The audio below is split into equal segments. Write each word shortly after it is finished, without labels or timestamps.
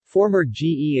former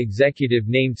GE executive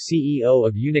named CEO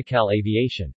of Unocal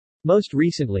Aviation. Most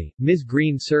recently, Ms.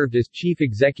 Green served as Chief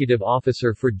Executive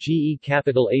Officer for GE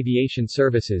Capital Aviation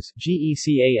Services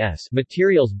 (GECAS)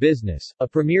 Materials Business, a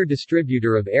premier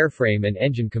distributor of airframe and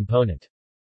engine component.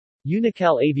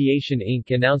 Unocal Aviation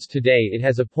Inc. announced today it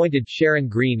has appointed Sharon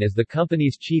Green as the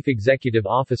company's Chief Executive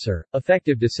Officer,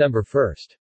 effective December 1.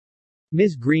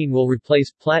 Ms. Green will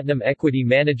replace Platinum Equity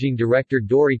Managing Director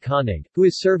Dori Koenig, who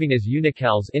is serving as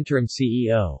Unocal's interim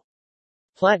CEO.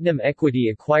 Platinum Equity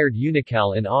acquired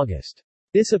Unocal in August.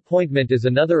 This appointment is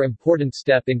another important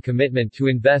step in commitment to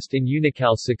invest in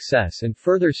Unocal's success and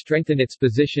further strengthen its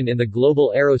position in the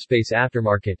global aerospace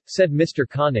aftermarket, said Mr.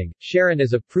 Koenig. Sharon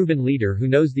is a proven leader who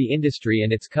knows the industry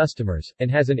and its customers,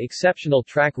 and has an exceptional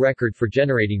track record for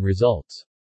generating results.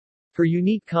 Her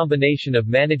unique combination of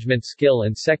management skill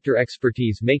and sector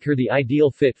expertise make her the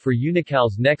ideal fit for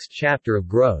Unocal's next chapter of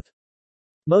growth.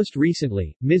 Most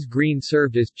recently, Ms. Green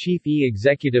served as Chief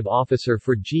Executive Officer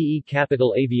for GE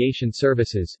Capital Aviation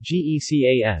Services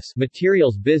 (GECAS)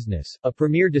 Materials Business, a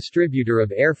premier distributor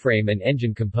of airframe and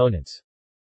engine components.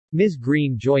 Ms.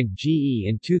 Green joined GE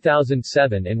in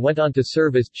 2007 and went on to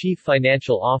serve as Chief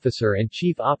Financial Officer and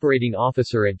Chief Operating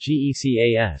Officer at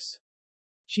GECAS.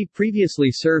 She previously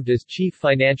served as Chief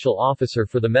Financial Officer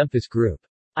for the Memphis Group.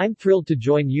 "I'm thrilled to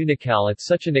join Unocal at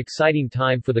such an exciting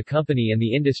time for the company and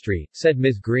the industry," said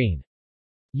Ms. Green.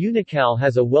 Unocal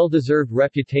has a well-deserved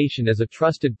reputation as a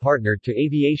trusted partner to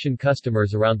aviation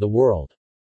customers around the world.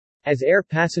 As air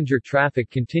passenger traffic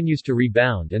continues to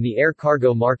rebound and the air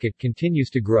cargo market continues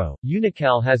to grow,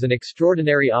 Unocal has an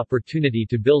extraordinary opportunity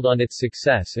to build on its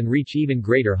success and reach even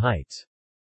greater heights.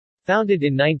 Founded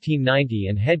in 1990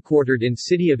 and headquartered in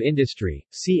City of Industry,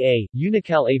 CA,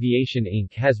 Unocal Aviation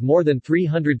Inc. has more than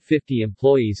 350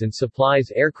 employees and supplies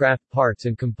aircraft parts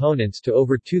and components to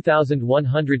over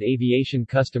 2,100 aviation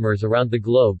customers around the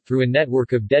globe through a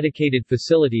network of dedicated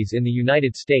facilities in the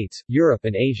United States, Europe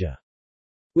and Asia.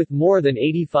 With more than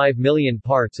 85 million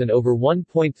parts and over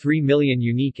 1.3 million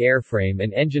unique airframe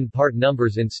and engine part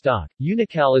numbers in stock,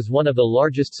 Unocal is one of the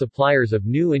largest suppliers of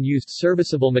new and used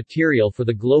serviceable material for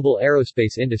the global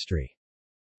aerospace industry.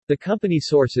 The company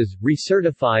sources,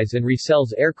 recertifies and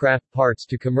resells aircraft parts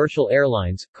to commercial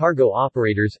airlines, cargo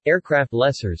operators, aircraft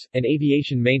lessors, and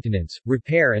aviation maintenance,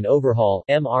 repair and overhaul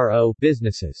 (MRO)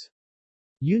 businesses.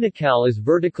 Unocal is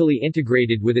vertically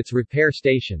integrated with its repair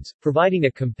stations, providing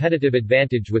a competitive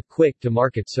advantage with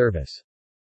quick-to-market service.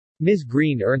 Ms.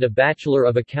 Green earned a Bachelor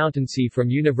of Accountancy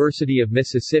from University of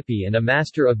Mississippi and a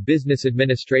Master of Business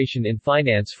Administration in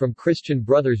Finance from Christian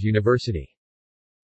Brothers University.